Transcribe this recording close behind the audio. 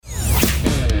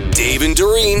Dave and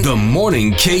Doreen, the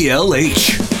morning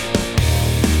KLH.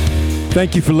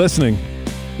 Thank you for listening.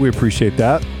 We appreciate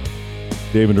that.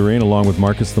 Dave and Doreen, along with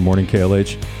Marcus, the morning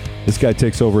KLH. This guy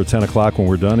takes over at 10 o'clock when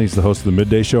we're done. He's the host of the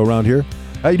midday show around here.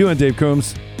 How you doing, Dave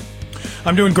Coombs?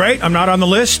 I'm doing great. I'm not on the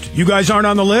list. You guys aren't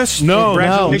on the list? No.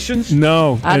 Congratulations.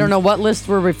 No. I don't know what list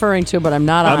we're referring to, but I'm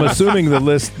not on I'm it. assuming the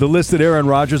list that Aaron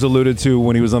Rodgers alluded to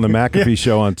when he was on the McAfee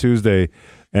show on Tuesday.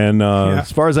 And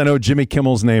as far as I know, Jimmy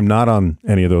Kimmel's name not on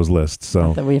any of those lists.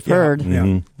 So that we've heard.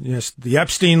 Yeah. Yes, the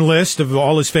Epstein list of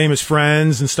all his famous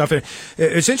friends and stuff.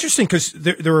 It's interesting because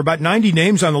there were about 90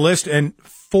 names on the list and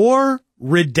 4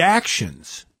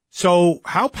 redactions. So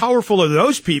how powerful are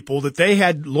those people that they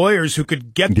had lawyers who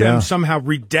could get them somehow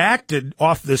redacted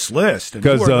off this list?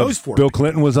 Because Bill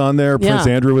Clinton was on there, Prince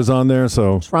Andrew was on there,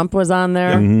 so Trump was on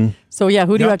there. Mm-hmm. So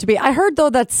who do you have to be? I heard though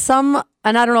that some,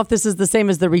 and I don't know if this is the same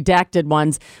as the redacted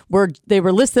ones, they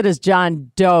were listed as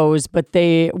John Does, but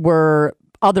they were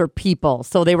other people.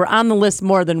 So they were on the list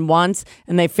more than once,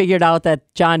 and they figured out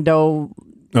that John Doe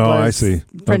was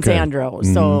Prince Andrew.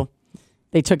 Mm-hmm. So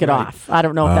they took it off. I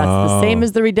don't know if that's the same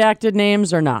as the redacted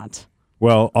names or not.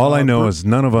 Well, all I know is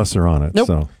none of us are on it. Nope.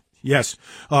 So. Yes.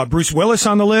 Bruce Willis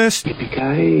on the list.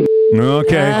 Okay,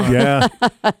 yeah.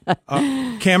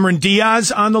 Cameron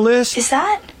Diaz on the list. Is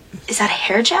that a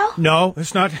hair gel? No,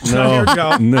 it's not. It's not hair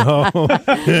gel. No.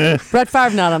 Brett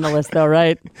Favre not on the list, though,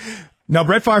 right? No,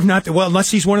 Brett Favre not. Well,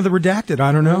 unless he's one of the redacted.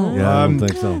 I don't know. Yeah, I don't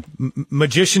think so.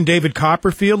 Magician David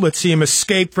Copperfield. Let's see him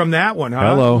escape from that one,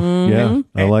 huh? Hello.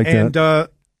 Mm-hmm. Yeah, I like that. And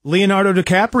Leonardo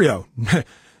DiCaprio.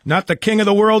 Not the king of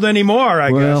the world anymore,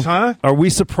 I guess, huh? Are we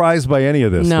surprised by any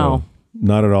of this? No. Though?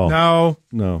 Not at all.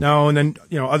 No. And then,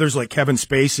 others like Kevin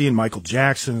Spacey and Michael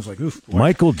Jackson. It's like, oof. Boy.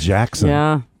 Michael Jackson.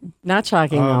 Yeah. Not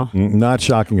shocking, though. Not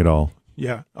shocking at all.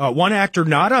 Yeah. One actor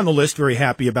not on the list, very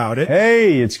happy about it.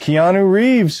 Hey, it's Keanu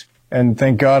Reeves. And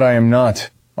thank God I am not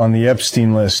on the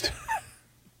Epstein list.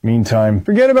 Meantime,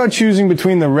 forget about choosing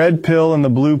between the red pill and the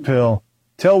blue pill.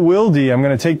 Tell Wildy I'm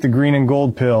going to take the green and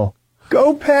gold pill.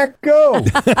 Go, Pack, go!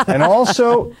 And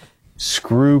also,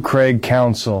 screw Craig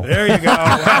Counsell. There you go. All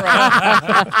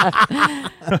right.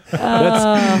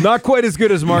 That's not quite as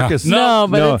good as Marcus. No,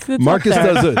 but it's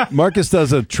Marcus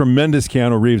does a tremendous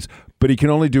Keanu Reeves, but he can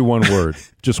only do one word.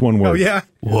 Just one word. Oh, yeah?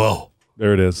 Whoa.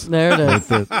 There it is. There it is.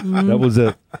 That's it. That was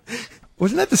it.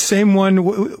 Wasn't that the same one?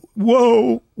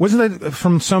 Whoa. Wasn't that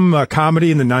from some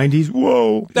comedy in the 90s?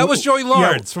 Whoa. That was Joey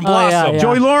Lawrence from Blossom. Yeah.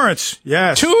 Joey Lawrence,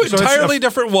 yes. Two entirely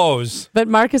different woes. But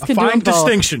Marcus can do fine them both.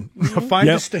 distinction. A fine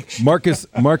distinction.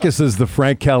 Marcus is the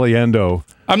Frank Caliendo.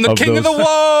 I'm the king of the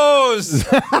woes.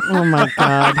 Oh, my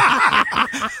God.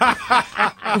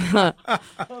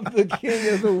 I'm the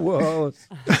king of the woes.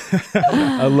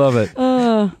 I love it.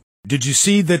 Did you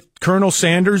see that Colonel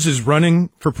Sanders is running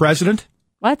for president?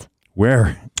 What?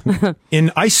 Where?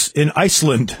 In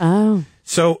Iceland. Oh.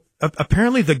 So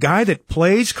apparently the guy that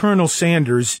plays Colonel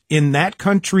Sanders in that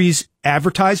country's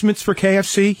advertisements for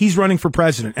KFC, he's running for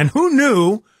president. And who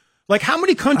knew? Like, how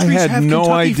many countries have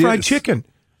Kentucky Fried Chicken?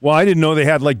 Well, I didn't know they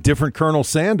had like different Colonel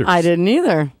Sanders. I didn't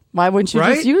either. Why wouldn't you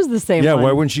just use the same one? Yeah,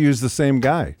 why wouldn't you use the same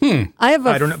guy? I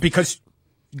don't know, because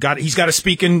he's got to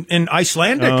speak in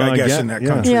Icelandic, I guess, in that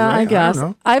country. Yeah, right? I guess.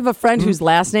 I have a friend whose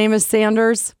last name is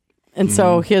Sanders, and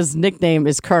so his nickname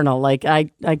is Colonel. Like,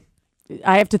 I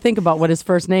have to think about what his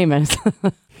first name is.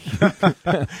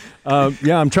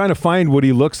 I'm trying to find what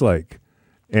he looks like.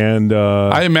 And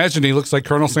I imagine he looks like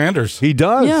Colonel Sanders. He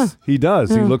does. Yeah. He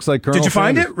does. He looks like Colonel Did you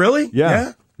Sanders. find it? Really?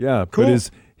 Yeah. Cool. But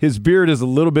his beard is a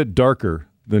little bit darker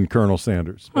than Colonel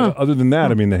Sanders. But other than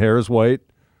that, I mean, the hair is white.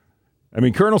 I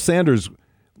mean, Colonel Sanders,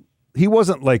 he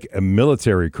wasn't like a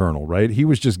military colonel, right? He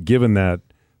was just given that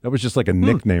was just like a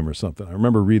nickname or something. I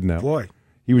remember reading that. Boy.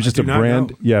 He was just a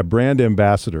brand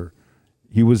ambassador.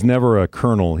 He was never a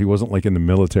colonel. He wasn't like in the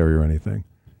military or anything.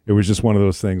 It was just one of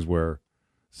those things where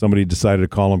somebody decided to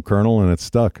call him colonel and it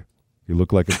stuck. He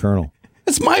looked like a colonel.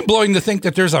 It's mind-blowing to think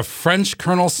that there's a French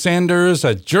Colonel Sanders,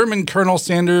 a German Colonel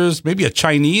Sanders, maybe a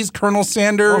Chinese Colonel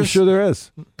Sanders. Oh, I'm sure there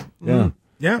is. Yeah.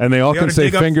 Yeah. And they all can say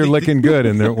finger licking good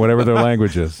in their whatever their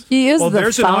language is. He is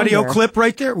there's an audio clip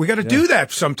right there. We got to do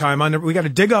that sometime. We got to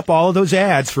dig up all of those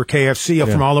ads for KFC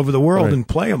from all over the world and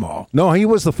play them all. No, he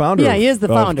was the founder. Yeah, he is the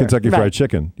founder. Of Kentucky Fried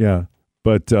Chicken. Yeah.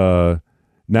 But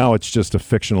now it's just a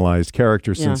fictionalized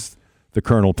character since the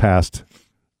Colonel passed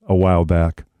a while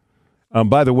back.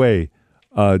 By the way,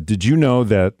 did you know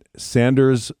that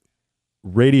Sanders'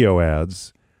 radio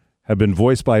ads have been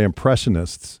voiced by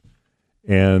impressionists?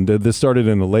 And this started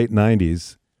in the late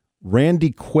 90s.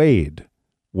 Randy Quaid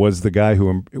was the guy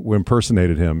who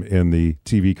impersonated him in the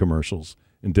TV commercials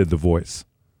and did the voice.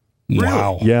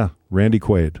 Wow. Yeah, Randy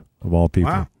Quaid, of all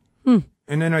people. Wow.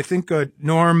 and then I think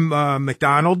Norm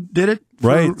Macdonald did it for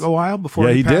Right. a while before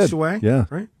Yeah, he he passed did. away. Yeah.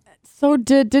 Right. So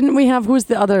didn't we have, who's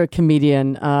the other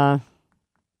comedian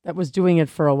that was doing it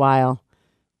for a while?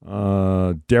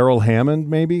 Daryl Hammond,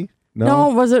 maybe? No,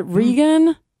 was it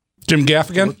Regan? Jim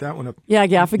Gaffigan? Look that one up. Yeah,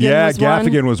 Gaffigan Yeah, was one.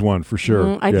 Gaffigan was one for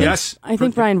sure. I yeah. think, Yes. I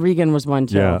think Brian Regan was one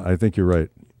too. Yeah, I think you're right.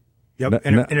 Yep,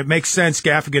 and it makes sense.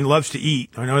 Gaffigan loves to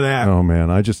eat. I know that. Oh man,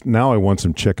 now I want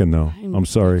some chicken though. I'm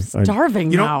sorry. Starving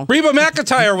now. Reba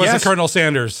McEntire was Yes. the Colonel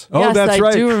Sanders. Oh, yes, that's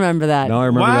right. I do remember that. Now I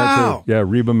remember that Wow. too. Yeah,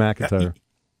 Reba McEntire.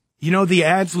 You know, the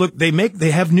ads look. They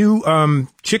have new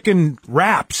chicken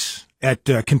wraps at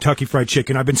Kentucky Fried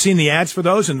Chicken. I've been seeing the ads for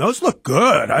those, and those look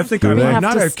good. I think I'm We have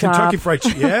not to a stop. Kentucky Fried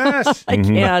Chicken. Yes. I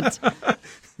can't.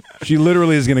 She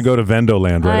literally is going to go to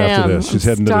Vendoland right I after am. this. She's I'm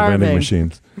heading to the vending starving.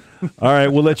 machines. All right,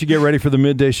 we'll let you get ready for the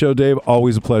midday show, Dave.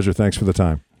 Always a pleasure. Thanks for the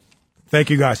time. Thank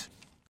you, guys.